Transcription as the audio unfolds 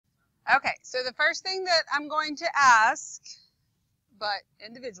Okay, so the first thing that I'm going to ask, but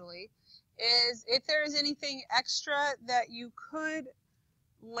individually, is if there is anything extra that you could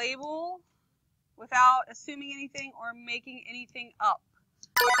label without assuming anything or making anything up.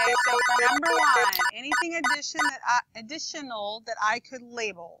 Okay, so for number one, anything additional that I could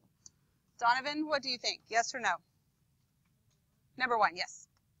label. Donovan, what do you think? Yes or no? Number one, yes.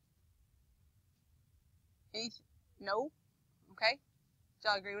 No? Okay. Do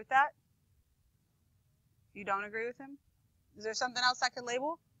y'all agree with that? You don't agree with him? Is there something else I could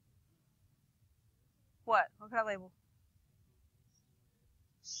label? What? What could I label?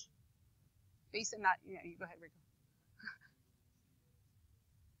 Base and not, you go ahead, Rico.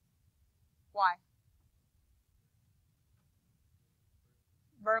 Why?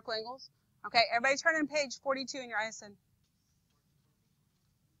 Vertical angles? Okay, everybody turn in page 42 in your ISN.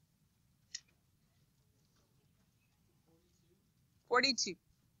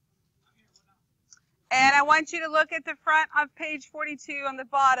 And I want you to look at the front of page 42 on the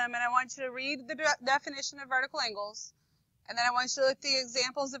bottom, and I want you to read the definition of vertical angles. And then I want you to look at the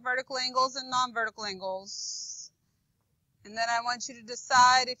examples of vertical angles and non-vertical angles. And then I want you to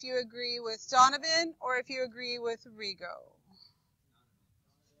decide if you agree with Donovan or if you agree with Rigo.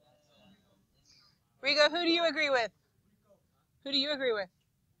 Rigo, who do you agree with? Who do you agree with?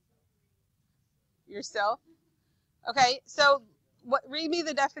 Yourself? Okay, so read me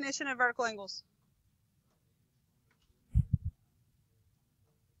the definition of vertical angles.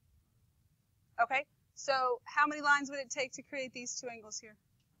 Okay, so how many lines would it take to create these two angles here?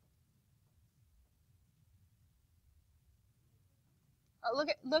 Look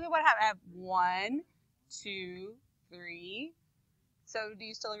at what happened. I have 1, 2, 3. So do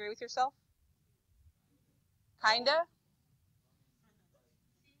you still agree with yourself? Kinda?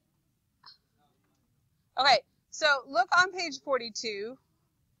 Okay, so look on page 42,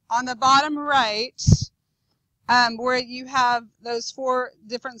 on the bottom right, where you have those 4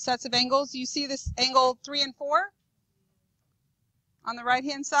 different sets of angles. You see this angle 3 and 4 on the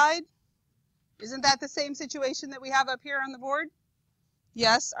right-hand side? Isn't that the same situation that we have up here on the board?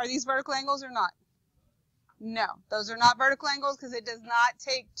 Yes. Are these vertical angles or not? No, those are not vertical angles because it does not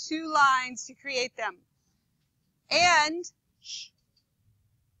take 2 lines to create them. And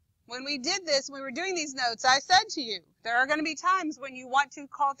when we did this, when we were doing these notes, I said to you, there are going to be times when you want to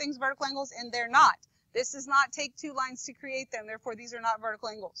call things vertical angles and they're not. This does not take 2 lines to create them, therefore these are not vertical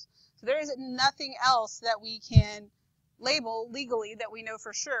angles. So there is nothing else that we can label legally that we know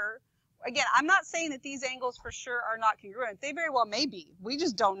for sure. Again, I'm not saying that these angles for sure are not congruent. They very well may be. We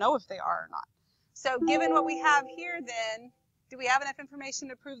just don't know if they are or not. So given what we have here then, do we have enough information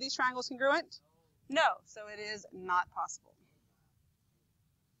to prove these triangles congruent? No, so it is not possible.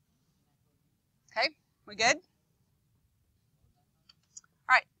 Okay, we good?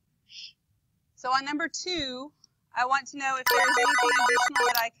 All right. So on number 2, I want to know if there is anything additional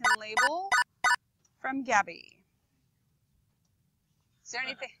that I can label from Gabby. Is there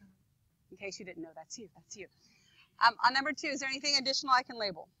anything? In case you didn't know, that's you. That's you. On number 2, is there anything additional I can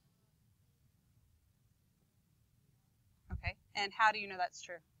label? Okay, and how do you know that's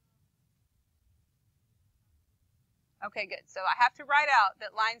true? Okay, good. So I have to write out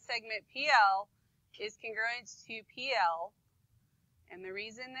that line segment PL is congruent to PL. And the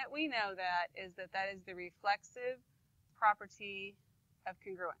reason that we know that is that that is the reflexive property of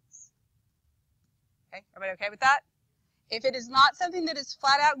congruence. Okay, everybody okay with that? If it is not something that is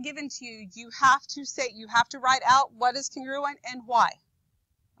flat out given to you, you have to write out what is congruent and why.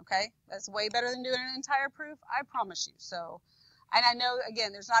 Okay, that's way better than doing an entire proof, I promise you. So, and I know,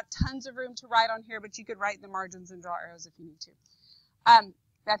 again, there's not tons of room to write on here, but you could write in the margins and draw arrows if you need to.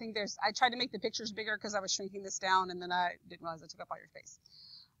 I think I tried to make the pictures bigger because I was shrinking this down, and then I didn't realize I took up all your space.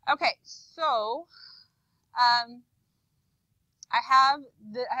 Okay, so I have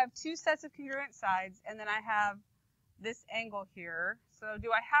 2 sets of congruent sides, and then I have this angle here. So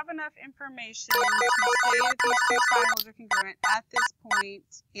do I have enough information to say that these 2 triangles are congruent at this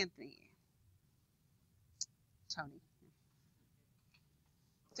point, Anthony? Tony.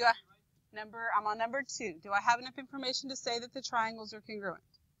 I'm on number 2. Do I have enough information to say that the triangles are congruent?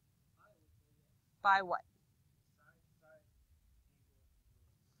 By what?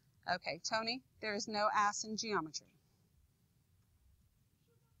 Okay, Tony, there is no ass in geometry.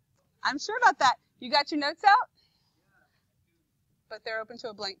 I'm sure about that. You got your notes out? But they're open to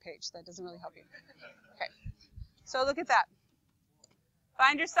a blank page. That doesn't really help you. Okay, so look at that.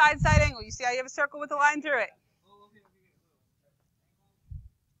 Find your side angle. You see how you have a circle with a line through it?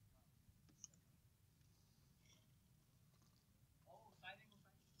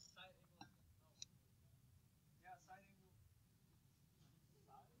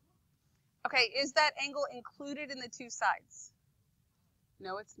 Okay, is that angle included in the two sides?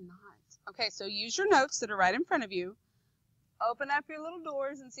 No, it's not. Okay, so use your notes that are right in front of you. Open up your little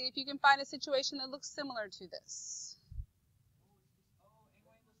doors and see if you can find a situation that looks similar to this.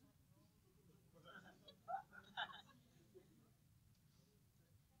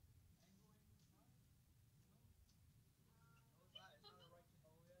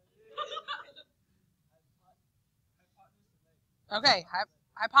 Okay,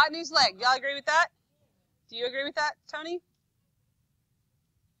 hypotenuse leg. Y'all agree with that? Do you agree with that, Tony?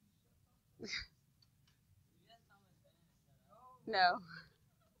 No.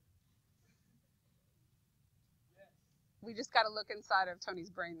 We just got to look inside of Tony's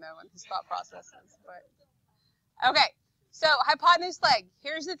brain, though, and his thought processes. But okay, so hypotenuse leg.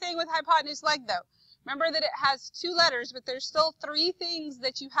 Here's the thing with hypotenuse leg, though. Remember that it has two letters, but there's still three things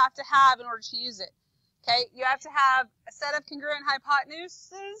that you have to have in order to use it. Okay, you have to have a set of congruent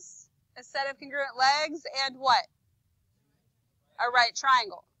hypotenuses, a set of congruent legs, and what? A right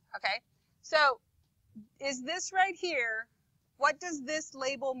triangle. Okay, so is this right here, what does this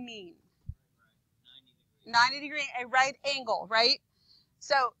label mean? 90 degree, a right angle, right?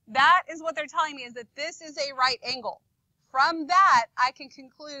 So that is what they're telling me, is that this is a right angle. From that, I can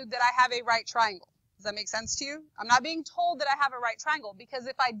conclude that I have a right triangle. Does that make sense to you? I'm not being told that I have a right triangle, because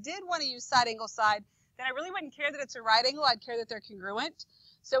if I did want to use side angle side, then I really wouldn't care that it's a right angle. I'd care that they're congruent.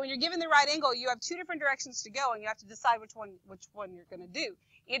 So when you're given the right angle, you have two different directions to go, and you have to decide which one you're going to do.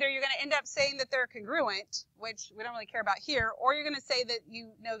 Either you're going to end up saying that they're congruent, which we don't really care about here, or you're going to say that you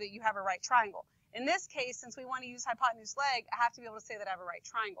know that you have a right triangle. In this case, since we want to use hypotenuse leg, I have to be able to say that I have a right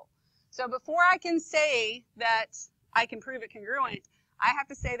triangle. So before I can say that I can prove it congruent, I have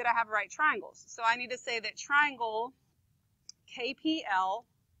to say that I have right triangles. So I need to say that triangle KPL,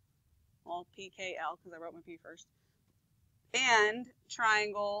 well, PKL, because I wrote my P first, and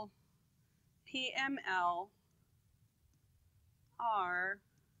triangle PML are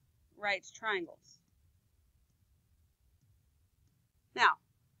right triangles. Now,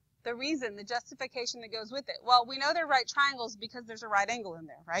 the reason, the justification that goes with it. Well, we know they're right triangles because there's a right angle in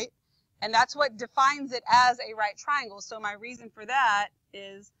there, right? And that's what defines it as a right triangle. So my reason for that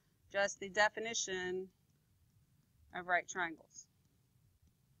is just the definition of right triangles.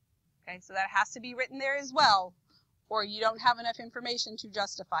 Okay, so that has to be written there as well, or you don't have enough information to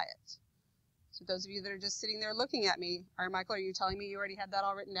justify it. So those of you that are just sitting there looking at me, Michael, are you telling me you already had that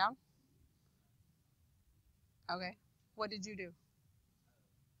all written down? Okay, what did you do?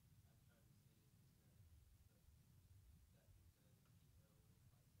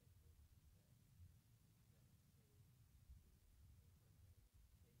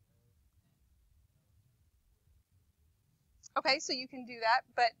 Okay, so you can do that,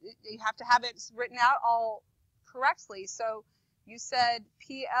 but you have to have it written out all correctly. So you said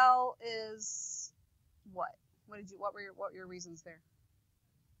PL is what? What were your reasons there?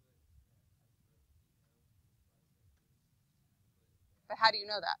 But how do you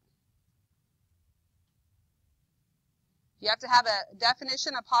know that? You have to have a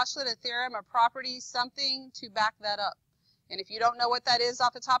definition, a postulate, a theorem, a property, something to back that up. And if you don't know what that is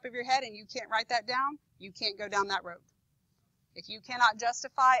off the top of your head and you can't write that down, you can't go down that road. If you cannot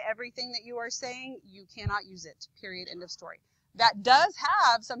justify everything that you are saying, you cannot use it, period, end of story. That does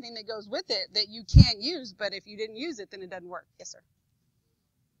have something that goes with it that you can use, but if you didn't use it, then it doesn't work. Yes, sir.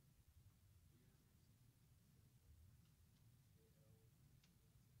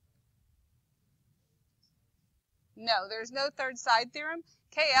 No, there's no third side theorem.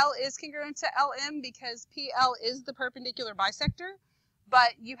 KL is congruent to LM because PL is the perpendicular bisector, but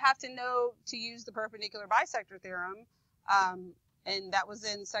you have to know to use the perpendicular bisector theorem. And that was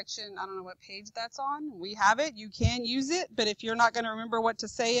in section, I don't know what page that's on. We have it. You can use it, but if you're not going to remember what to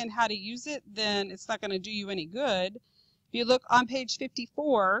say and how to use it, then it's not going to do you any good. If you look on page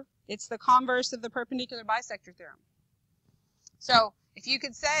 54, it's the converse of the perpendicular bisector theorem. So if you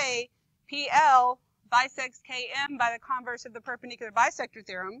could say PL bisects KM by the converse of the perpendicular bisector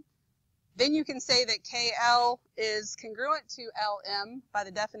theorem, then you can say that KL is congruent to LM by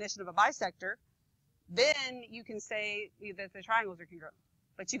the definition of a bisector. Then you can say that the triangles are congruent.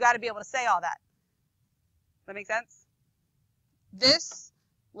 But you got to be able to say all that. Does that make sense? This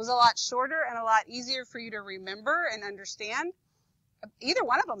was a lot shorter and a lot easier for you to remember and understand. Either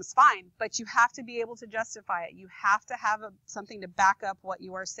one of them is fine, but you have to be able to justify it. You have to have something to back up what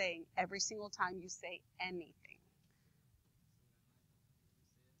you are saying every single time you say anything.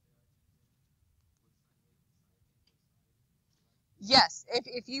 Yes,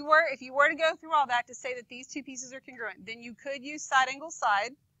 if you were to go through all that to say that these two pieces are congruent, then you could use side angle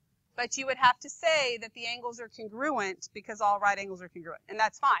side, but you would have to say that the angles are congruent because all right angles are congruent, and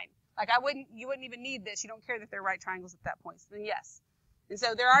that's fine. Like you wouldn't even need this. You don't care that they're right triangles at that point. So then yes. And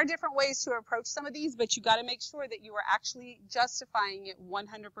so there are different ways to approach some of these, but you got to make sure that you are actually justifying it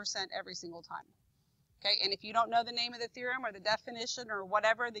 100% every single time. Okay, and if you don't know the name of the theorem or the definition or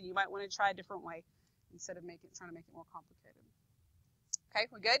whatever, then you might want to try a different way instead of trying to make it more complicated. Okay,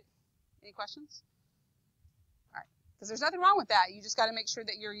 we good? Any questions? All right, because there's nothing wrong with that. You just got to make sure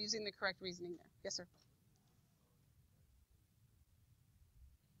that you're using the correct reasoning there. Yes, sir?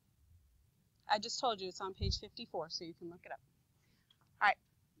 I just told you it's on page 54, so you can look it up. All right,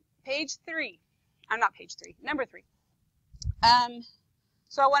 page 3. I'm not page 3, number 3.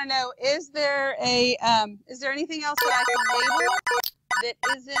 So I want to know, is there anything else that I can label that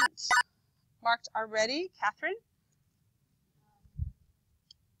isn't marked already? Catherine?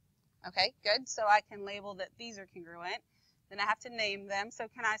 Okay, good. So I can label that these are congruent. Then I have to name them. So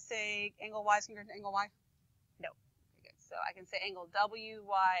can I say angle Y is congruent to angle Y? No. Okay, good. So I can say angle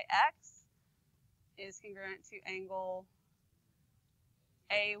WYX is congruent to angle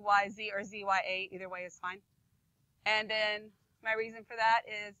AYZ or ZYA. Either way is fine. And then my reason for that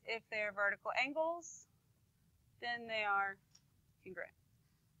is if they're vertical angles, then they are congruent.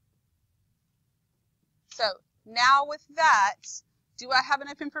 So now with that, do I have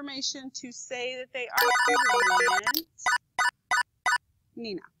enough information to say that they are congruent?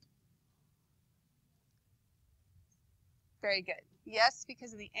 Nina. Very good. Yes,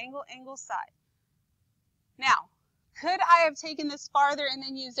 because of the angle side. Now, could I have taken this farther and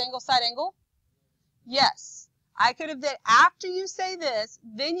then used angle side angle? Yes. I could have did after you say this,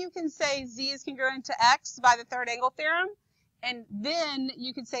 then you can say Z is congruent to X by the third angle theorem, and then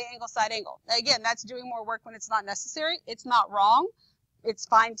you can say angle side angle. Again, that's doing more work when it's not necessary. It's not wrong. It's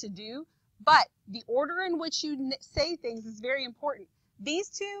fine to do, but the order in which you say things is very important. These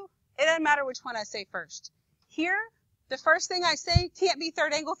two, it doesn't matter which one I say first. Here, the first thing I say can't be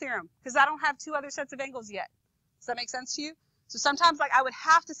third angle theorem because I don't have two other sets of angles yet. Does that make sense to you? So sometimes like I would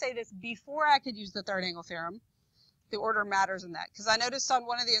have to say this before I could use the third angle theorem. The order matters in that, because I noticed on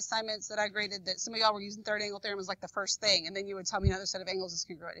one of the assignments that I graded that some of y'all were using third angle theorem as like the first thing, and then you would tell me another set of angles is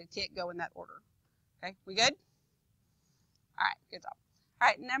congruent. It can't go in that order. Okay, we good? All right, good job. All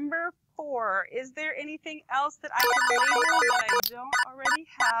right, number 4. Is there anything else that I can label that I don't already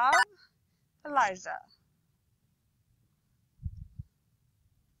have? Elijah.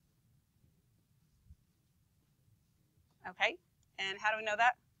 Okay, and how do we know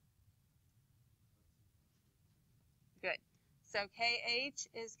that? Good. So KH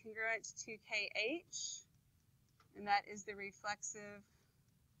is congruent to KH, and that is the reflexive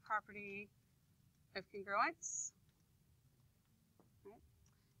property of congruence. Right.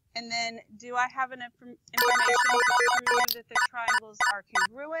 And then, do I have enough information to prove that the triangles are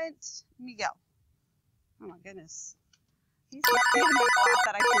congruent? Miguel. Oh my goodness. He's not even thought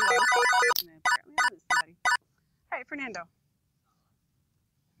that I could know. Apparently I missed somebody. All right, Fernando.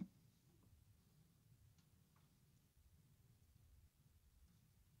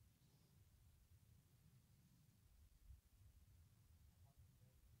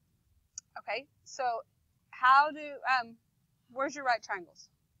 Okay, so how do, where's your right triangles?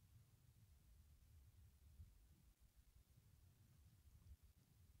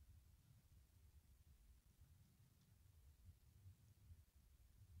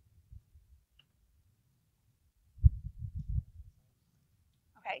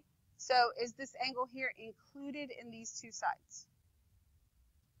 Okay, so is this angle here included in these two sides?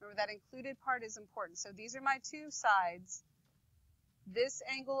 Remember that included part is important. So these are my two sides. This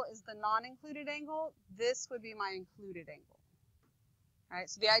angle is the non-included angle. This would be my included angle. All right,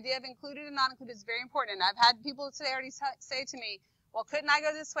 so the idea of included and non-included is very important. And I've had people today already say to me, well, couldn't I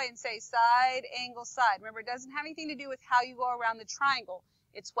go this way and say side, angle, side? Remember, it doesn't have anything to do with how you go around the triangle.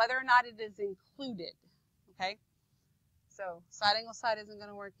 It's whether or not it is included, okay? So side, angle, side isn't going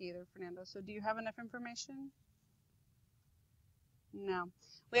to work either, Fernando. So do you have enough information? No.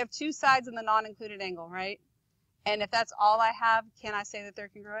 We have two sides in the non-included angle, right? And if that's all I have, can I say that they're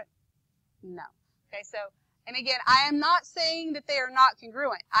congruent? No. Okay, so, and again, I am not saying that they are not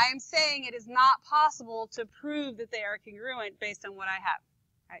congruent. I am saying it is not possible to prove that they are congruent based on what I have.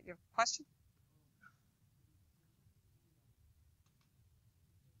 All right, you have a question?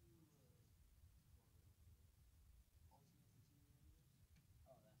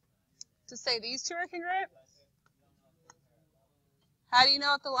 To say these two are congruent? How do you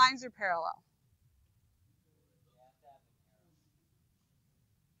know if the lines are parallel?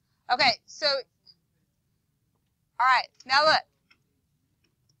 Okay, so, all right, now look.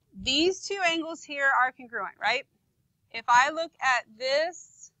 These two angles here are congruent, right? If I look at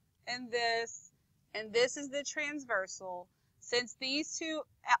this, and this is the transversal, Since these two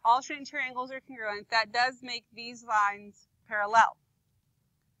alternate interior angles are congruent, that does make these lines parallel.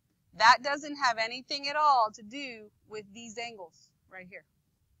 That doesn't have anything at all to do with these angles right here.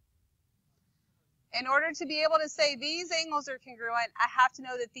 In order to be able to say these angles are congruent, I have to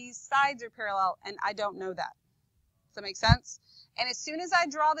know that these sides are parallel, and I don't know that. Does that make sense? And as soon as I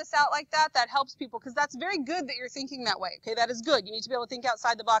draw this out like that, that helps people, because that's very good that you're thinking that way. Okay, that is good. You need to be able to think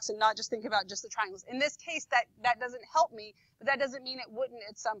outside the box and not just think about just the triangles. In this case, that doesn't help me, but that doesn't mean it wouldn't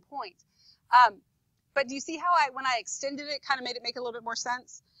at some point. But do you see how when I extended it, kind of made it make a little bit more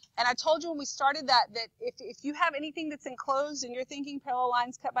sense? And I told you when we started that if you have anything that's enclosed and you're thinking parallel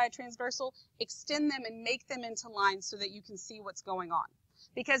lines cut by a transversal, extend them and make them into lines so that you can see what's going on.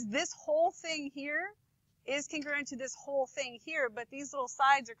 Because this whole thing here is congruent to this whole thing here, but these little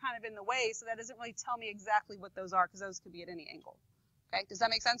sides are kind of in the way, so that doesn't really tell me exactly what those are, because those could be at any angle. Okay, does that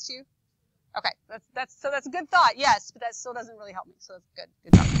make sense to you? Okay, that's a good thought, yes, but that still doesn't really help me, so that's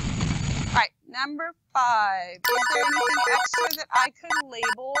good job. All right, number 5. Is there anything extra that I could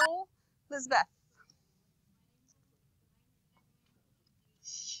label, Lizbeth?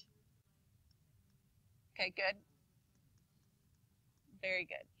 Okay, good. Very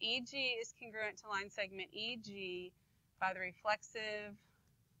good. EG is congruent to line segment EG by the reflexive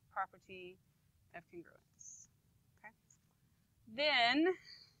property of congruence. Okay. Then,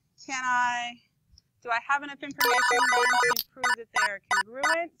 do I have enough information then to prove that they are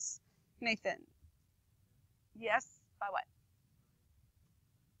congruent? Nathan? Yes, by what?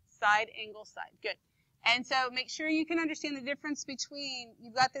 Side, angle, side. Good. And so make sure you can understand the difference between,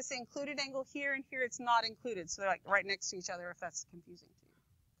 you've got this included angle here, and here it's not included. So they're like right next to each other if that's confusing to you.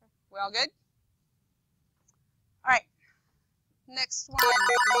 Okay. We all good? All right. Next one. Is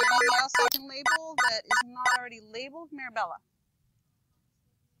there anything else I can label that is not already labeled? Marabella.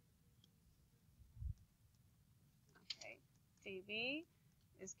 Okay. DB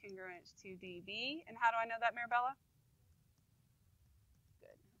is congruent to DB. And how do I know that, Marabella?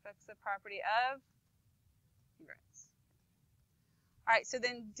 Good. That's the property of congruence. All right, so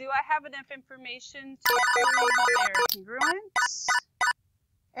then do I have enough information to prove that they're congruent?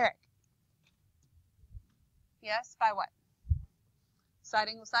 Eric? Yes, by what? Side,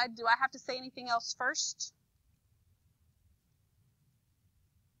 angle, side. Do I have to say anything else first?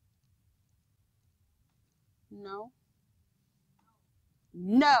 No?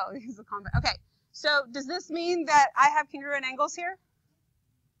 No, is a comment. Okay, so does this mean that I have congruent angles here?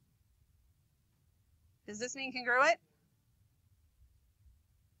 Does this mean congruent?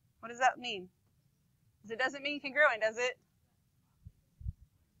 What does that mean? It doesn't mean congruent, does it?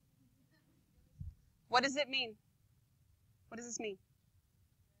 What does it mean? What does this mean?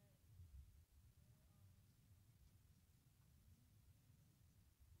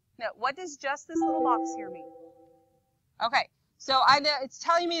 No, what does just this little box here mean? Okay, so I know it's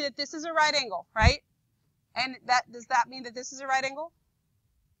telling me that this is a right angle, right? And does that mean that this is a right angle?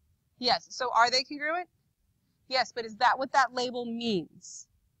 Yes, so are they congruent? Yes, but is that what that label means?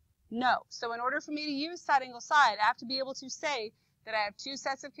 No. So in order for me to use side, angle, side, I have to be able to say that I have two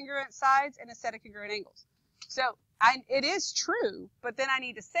sets of congruent sides and a set of congruent angles. So it is true, but then I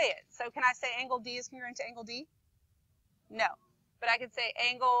need to say it. So can I say angle D is congruent to angle D? No. But I could say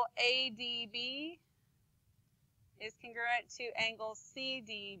angle ADB is congruent to angle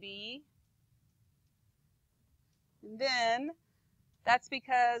CDB. And then that's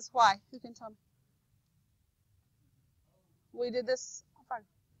because, why? Who can tell me? We did this on Friday.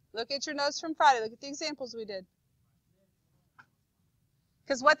 Look at your notes from Friday. Look at the examples we did.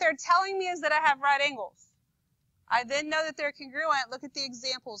 Because what they're telling me is that I have right angles. I then know that they're congruent. Look at the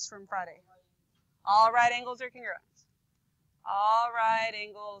examples from Friday. All right angles are congruent. All right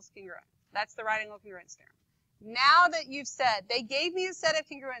angles congruent. That's the right angle congruence theorem. Now that you've said, they gave me a set of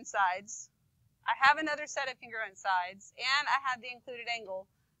congruent sides, I have another set of congruent sides, and I have the included angle,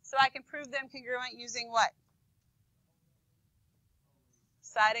 so I can prove them congruent using what?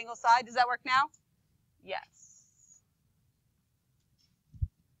 Side, angle, side. Does that work now? Yes.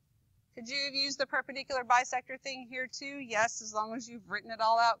 Could you have used the perpendicular bisector thing here too? Yes, as long as you've written it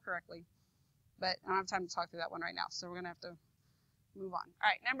all out correctly. But I don't have time to talk through that one right now, so we're going to have to move on. All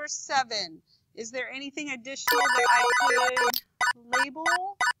right, number 7. Is there anything additional that I could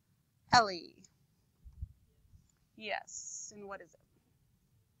label? Ellie. Yes. And what is it?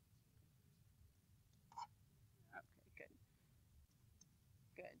 Okay,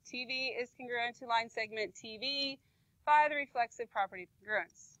 good. Good. TV is congruent to line segment TV by the reflexive property of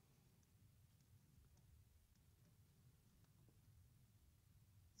congruence.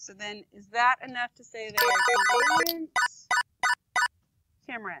 So then, is that enough to say they are congruent?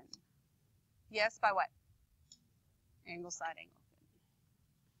 Cameron. Yes, by what? Angle, side angle.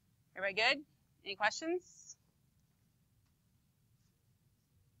 Everybody good? Any questions?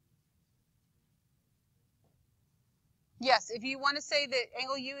 Yes, if you want to say that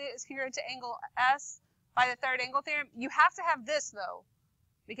angle U is congruent to angle S by the third angle theorem, you have to have this, though.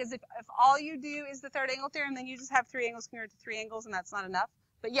 Because if all you do is the third angle theorem, then you just have three angles congruent to three angles, and that's not enough.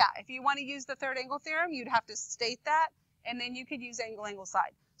 But yeah, if you want to use the third angle theorem, you'd have to state that, and then you could use angle, angle,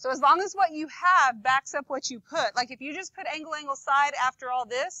 side. So as long as what you have backs up what you put, like if you just put angle, angle, side after all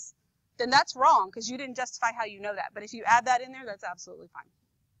this, then that's wrong because you didn't justify how you know that. But if you add that in there, that's absolutely fine.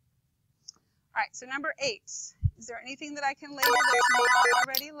 All right, so number 8. Is there anything that I can label that's not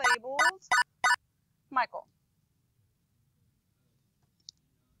already labeled? Michael.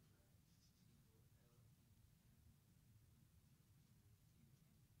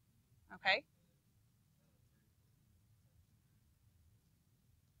 Okay.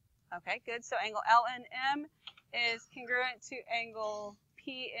 Okay, good. So angle L and M is congruent to angle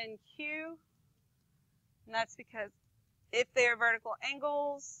P and Q. And that's because if they are vertical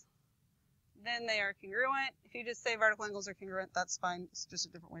angles, then they are congruent. If you just say vertical angles are congruent, that's fine. It's just a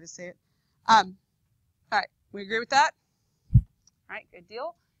different way to say it. All right, we agree with that? All right, good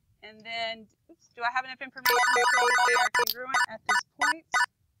deal. And then, oops, do I have enough information to prove that they are congruent at this point?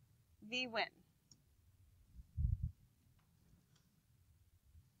 V when?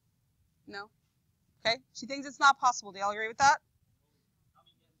 No? Okay, she thinks it's not possible. Do y'all agree with that?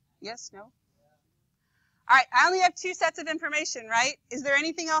 Yes, no? All right, I only have 2 sets of information, right? Is there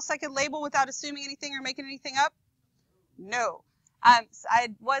anything else I could label without assuming anything or making anything up? No. I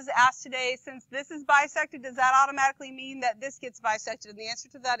was asked today, since this is bisected, does that automatically mean that this gets bisected? And the answer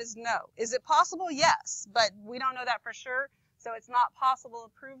to that is no. Is it possible? Yes, but we don't know that for sure, so it's not possible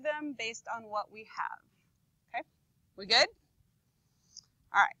to prove them based on what we have. Okay, we good?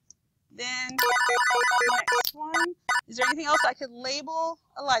 All right, then the next one. Is there anything else I could label,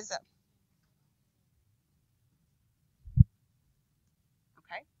 Eliza?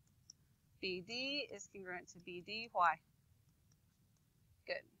 BD is congruent to BD. Why?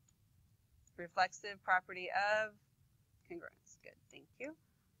 Good. Reflexive property of congruence. Good. Thank you.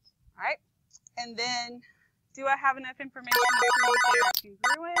 All right. And then, do I have enough information to prove that they're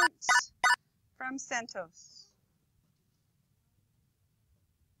congruent from Santos?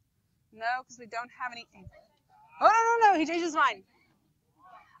 No, because we don't have any angles. Oh, no. He changed his mind.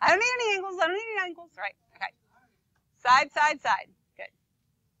 I don't need any angles. I don't need any angles. Right. Okay. Side, side, side.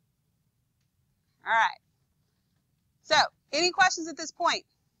 All right. So, any questions at this point?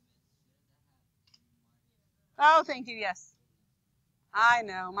 Oh, thank you. Yes. I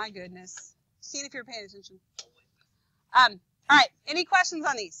know. My goodness. See if you're paying attention. All right. Any questions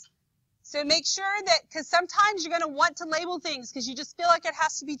on these? So make sure that, because sometimes you're going to want to label things because you just feel like it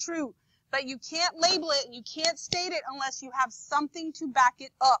has to be true, but you can't label it and you can't state it unless you have something to back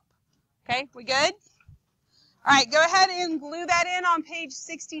it up. Okay. We good? All right. Go ahead and glue that in on page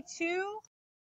 62.